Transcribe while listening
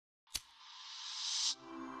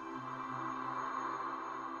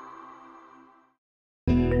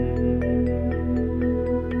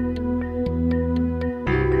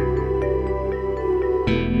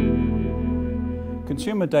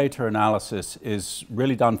Consumer data analysis is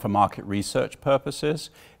really done for market research purposes.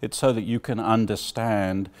 It's so that you can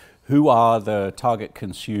understand who are the target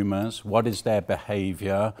consumers, what is their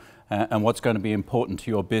behavior, and what's going to be important to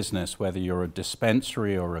your business, whether you're a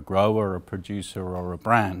dispensary or a grower, a producer, or a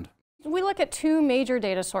brand. We look at two major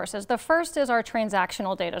data sources. The first is our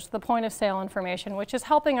transactional data, so the point of sale information, which is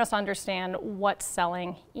helping us understand what's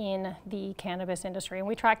selling in the cannabis industry. And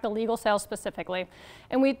we track the legal sales specifically.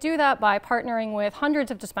 And we do that by partnering with hundreds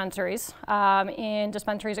of dispensaries in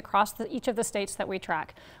dispensaries across each of the states that we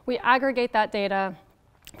track. We aggregate that data,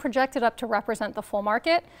 project it up to represent the full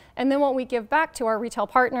market, and then what we give back to our retail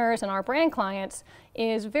partners and our brand clients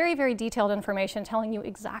is very, very detailed information telling you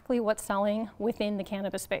exactly what's selling within the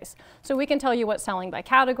cannabis space. So we can tell you what's selling by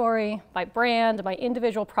category, by brand, by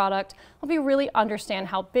individual product. We really understand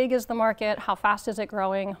how big is the market, how fast is it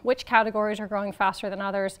growing, which categories are growing faster than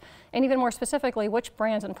others, and even more specifically, which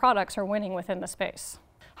brands and products are winning within the space.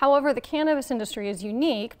 However, the cannabis industry is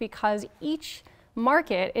unique because each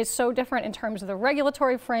market is so different in terms of the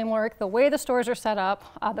regulatory framework, the way the stores are set up,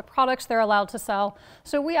 the products they're allowed to sell.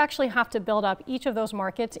 So we actually have to build up each of those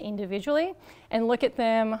markets individually and look at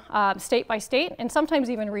them state by state and sometimes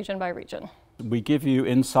even region by region. We give you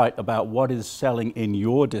insight about what is selling in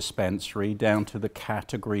your dispensary down to the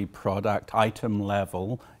category, product, item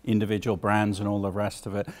level, individual brands and all the rest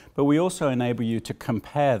of it. But we also enable you to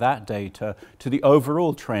compare that data to the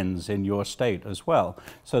overall trends in your state as well,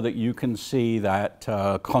 so that you can see that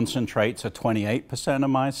concentrates are 28% of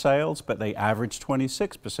my sales, but they average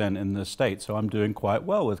 26% in the state. So I'm doing quite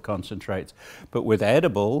well with concentrates. But with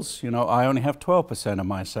edibles, I only have 12% of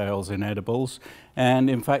my sales in edibles. And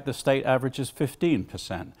in fact, the state average is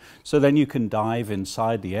 15%. So then you can dive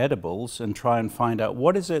inside the edibles and try and find out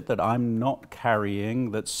what is it that I'm not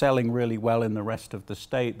carrying that's selling really well in the rest of the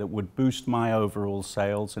state that would boost my overall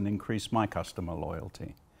sales and increase my customer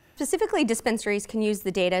loyalty. Specifically, dispensaries can use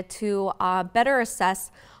the data to better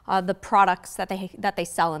assess the products that they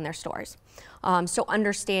sell in their stores. So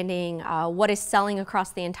understanding what is selling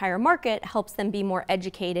across the entire market helps them be more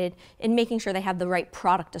educated in making sure they have the right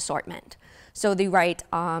product assortment. So the right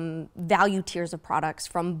value tiers of products,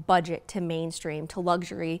 from budget to mainstream to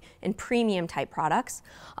luxury and premium type products,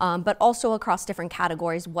 but also across different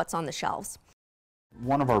categories, what's on the shelves.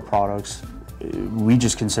 One of our products, we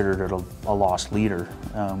just considered it a lost leader.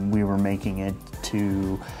 We were making it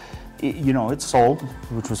to, it sold,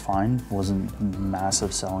 which was fine, wasn't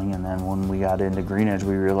massive selling, and then when we got into Green Edge,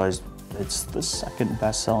 we realized it's the second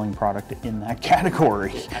best selling product in that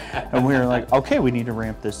category. And we were like, okay, we need to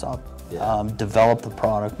ramp this up. Develop the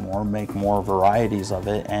product more, make more varieties of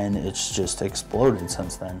it, and it's just exploded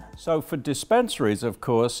since then. So for dispensaries, of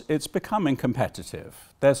course, it's becoming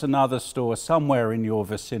competitive. There's another store somewhere in your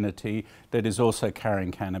vicinity that is also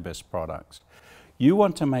carrying cannabis products. You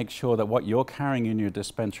want to make sure that what you're carrying in your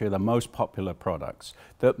dispensary are the most popular products,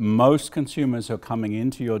 that most consumers who are coming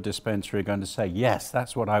into your dispensary are going to say, yes,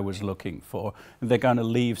 that's what I was looking for. And they're going to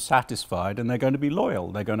leave satisfied and they're going to be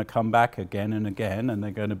loyal. They're going to come back again and again, and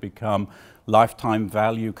they're going to become lifetime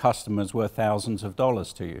value customers worth thousands of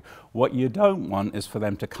dollars to you. What you don't want is for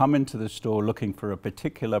them to come into the store looking for a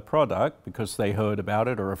particular product because they heard about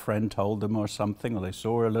it or a friend told them or something, or they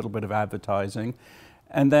saw a little bit of advertising,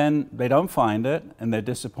 and then they don't find it, and they're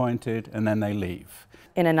disappointed, and then they leave.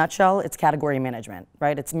 In a nutshell, it's category management,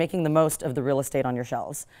 right? It's making the most of the real estate on your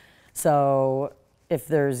shelves. So if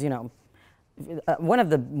there's, one of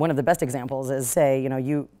the best examples is, say,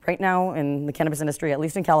 right now in the cannabis industry, at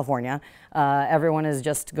least in California, everyone is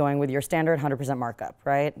just going with your standard 100% markup,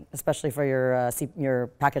 right? Especially for your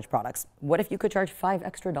packaged products. What if you could charge $5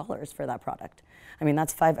 extra for that product? I mean,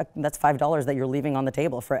 that's $5 that you're leaving on the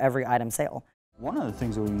table for every item sale. One of the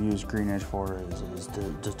things that we use Green Edge for is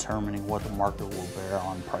determining what the market will bear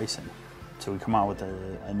on pricing. So we come out with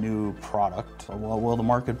a new product. What will the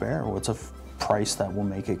market bear? What's a price that will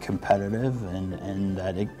make it competitive and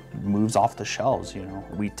that it moves off the shelves?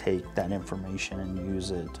 We take that information and use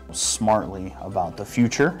it smartly about the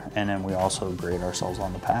future, and then we also grade ourselves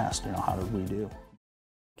on the past. How did we do?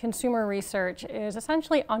 Consumer research is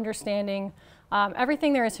essentially understanding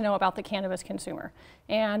everything there is to know about the cannabis consumer.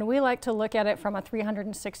 And we like to look at it from a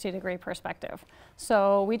 360-degree perspective.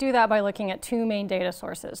 So we do that by looking at two main data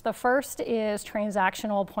sources. The first is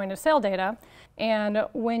transactional point of sale data. And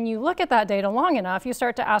when you look at that data long enough, you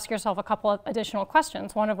start to ask yourself a couple of additional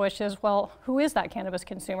questions, one of which is, well, who is that cannabis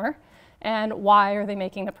consumer? And why are they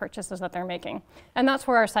making the purchases that they're making? And that's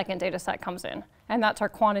where our second data set comes in. And that's our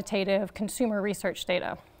quantitative consumer research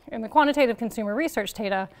data. In the quantitative consumer research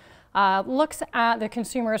data, looks at the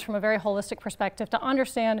consumers from a very holistic perspective to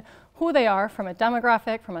understand who they are from a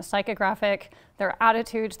demographic, from a psychographic, their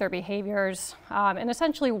attitudes, their behaviors, and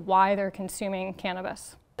essentially why they're consuming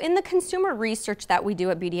cannabis. In the consumer research that we do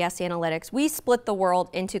at BDS Analytics, we split the world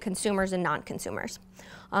into consumers and non-consumers.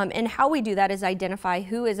 And how we do that is identify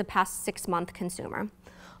who is a past 6-month consumer.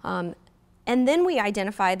 And then we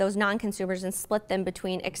identify those non-consumers and split them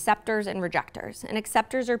between acceptors and rejectors. And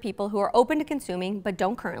acceptors are people who are open to consuming but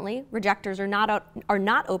don't currently. Rejectors are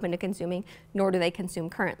not open to consuming, nor do they consume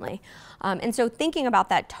currently. And so thinking about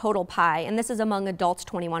that total pie, and this is among adults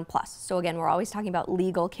 21 plus. So again, we're always talking about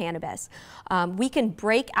legal cannabis. We can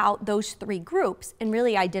break out those 3 groups and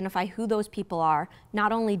really identify who those people are,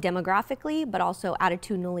 not only demographically, but also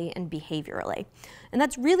attitudinally and behaviorally. And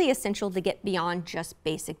that's really essential to get beyond just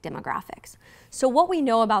basic demographics. So what we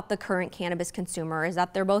know about the current cannabis consumer is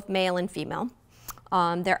that they're both male and female.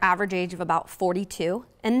 Their average age of about 42.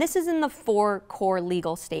 And this is in the 4 core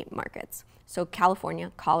legal state markets. So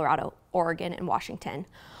California, Colorado, Oregon, and Washington.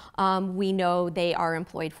 We know they are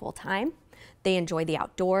employed full-time. They enjoy the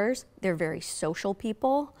outdoors. They're very social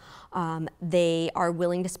people. They are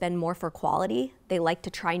willing to spend more for quality. They like to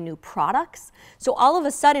try new products. So all of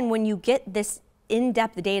a sudden, when you get this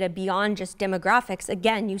in-depth data beyond just demographics,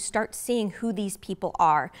 again, you start seeing who these people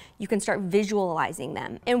are. You can start visualizing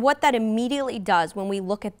them. And what that immediately does when we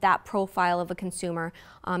look at that profile of a consumer,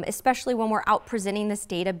 especially when we're out presenting this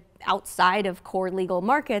data outside of core legal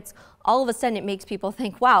markets, all of a sudden it makes people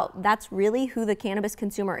think, wow, that's really who the cannabis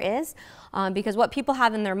consumer is? Because what people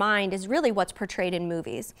have in their mind is really what's portrayed in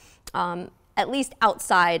movies. At least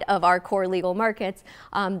outside of our core legal markets,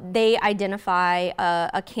 they identify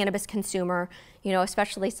a cannabis consumer, you know,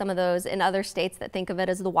 especially some of those in other states that think of it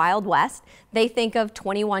as the Wild West. They think of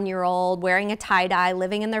 21-year-old wearing a tie-dye,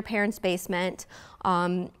 living in their parents' basement,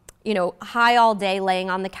 you know, high all day, laying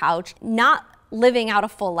on the couch, not living out a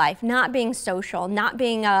full life, not being social, not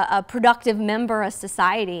being a productive member of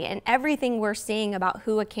society. And everything we're seeing about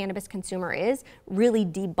who a cannabis consumer is really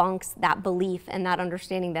debunks that belief and that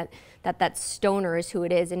understanding that stoner is who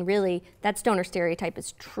it is. And really, that stoner stereotype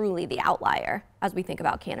is truly the outlier as we think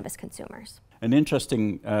about cannabis consumers. An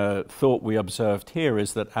interesting thought we observed here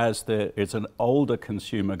is that as there is an older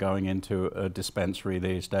consumer going into a dispensary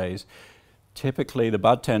these days, typically the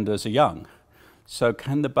bud tenders are young. So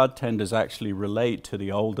can the bud tenders actually relate to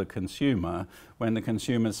the older consumer when the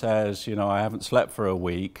consumer says, you know, I haven't slept for a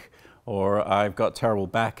week, or I've got terrible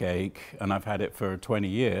backache and I've had it for 20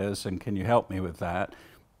 years and can you help me with that?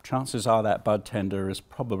 Chances are that bud tender is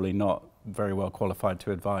probably not very well qualified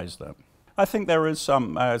to advise them. I think there is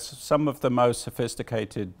some of the most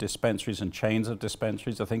sophisticated dispensaries and chains of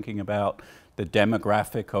dispensaries are thinking about the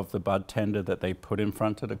demographic of the bud tender that they put in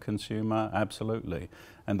front of the consumer, absolutely.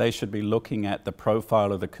 And they should be looking at the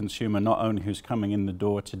profile of the consumer, not only who's coming in the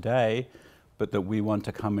door today, but that we want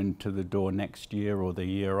to come into the door next year or the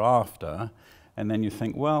year after. And then you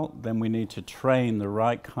think, well, then we need to train the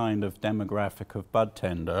right kind of demographic of bud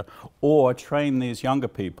tender, or train these younger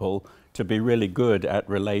people to be really good at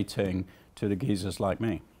relating to the geezers like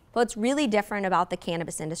me. What's really different about the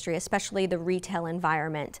cannabis industry, especially the retail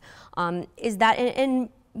environment, is that in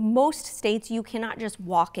most states you cannot just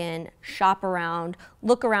walk in, shop around,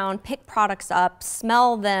 look around, pick products up,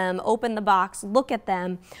 smell them, open the box, look at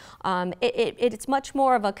them. It's much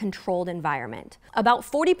more of a controlled environment. About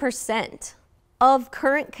 40% of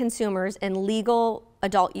current consumers in legal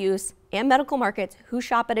adult use and medical markets who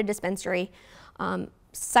shop at a dispensary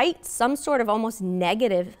cite some sort of almost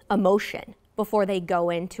negative emotion before they go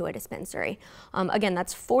into a dispensary. Again,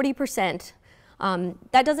 that's 40%.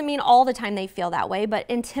 That doesn't mean all the time they feel that way, but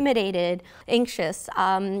intimidated, anxious,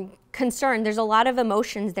 concerned. There's a lot of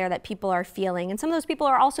emotions there that people are feeling, and some of those people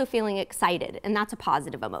are also feeling excited, and that's a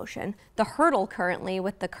positive emotion. The hurdle currently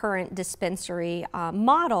with the current dispensary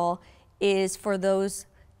model is for those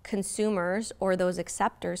consumers or those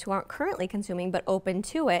acceptors who aren't currently consuming but open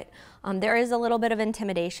to it, there is a little bit of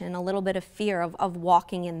intimidation, a little bit of fear of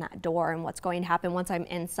walking in that door and what's going to happen once I'm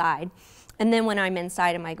inside. And then when I'm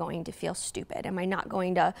inside, am I going to feel stupid? Am I not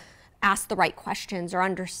going to ask the right questions or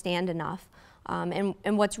understand enough?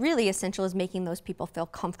 And what's really essential is making those people feel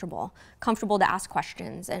comfortable to ask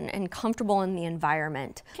questions and comfortable in the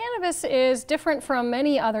environment. Cannabis is different from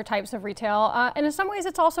many other types of retail, and in some ways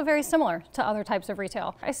it's also very similar to other types of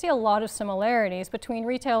retail. I see a lot of similarities between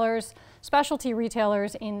retailers, specialty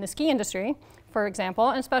retailers in the ski industry, for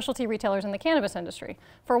example, and specialty retailers in the cannabis industry.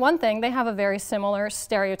 For one thing, they have a very similar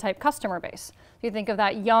stereotype customer base. If you think of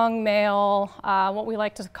that young male, what we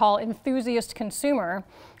like to call enthusiast consumer,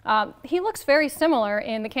 he looks very similar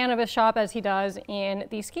in the cannabis shop as he does in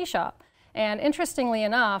the ski shop. And interestingly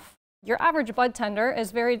enough, Your average bud tender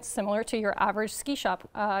is very similar to your average ski shop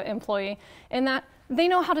employee in that they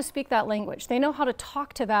know how to speak that language. They know how to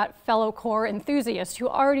talk to that fellow core enthusiast who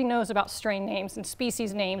already knows about strain names and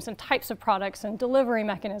species names and types of products and delivery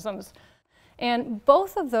mechanisms. And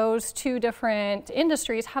both of those two different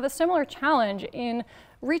industries have a similar challenge in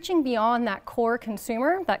reaching beyond that core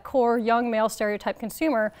consumer, that core young male stereotype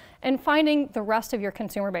consumer, and finding the rest of your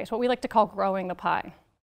consumer base, what we like to call growing the pie.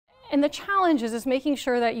 And the challenge is making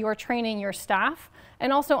sure that you are training your staff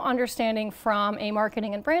and also understanding from a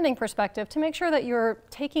marketing and branding perspective to make sure that you're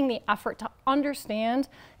taking the effort to understand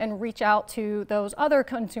and reach out to those other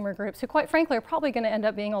consumer groups who, quite frankly, are probably going to end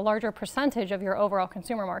up being a larger percentage of your overall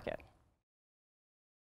consumer market.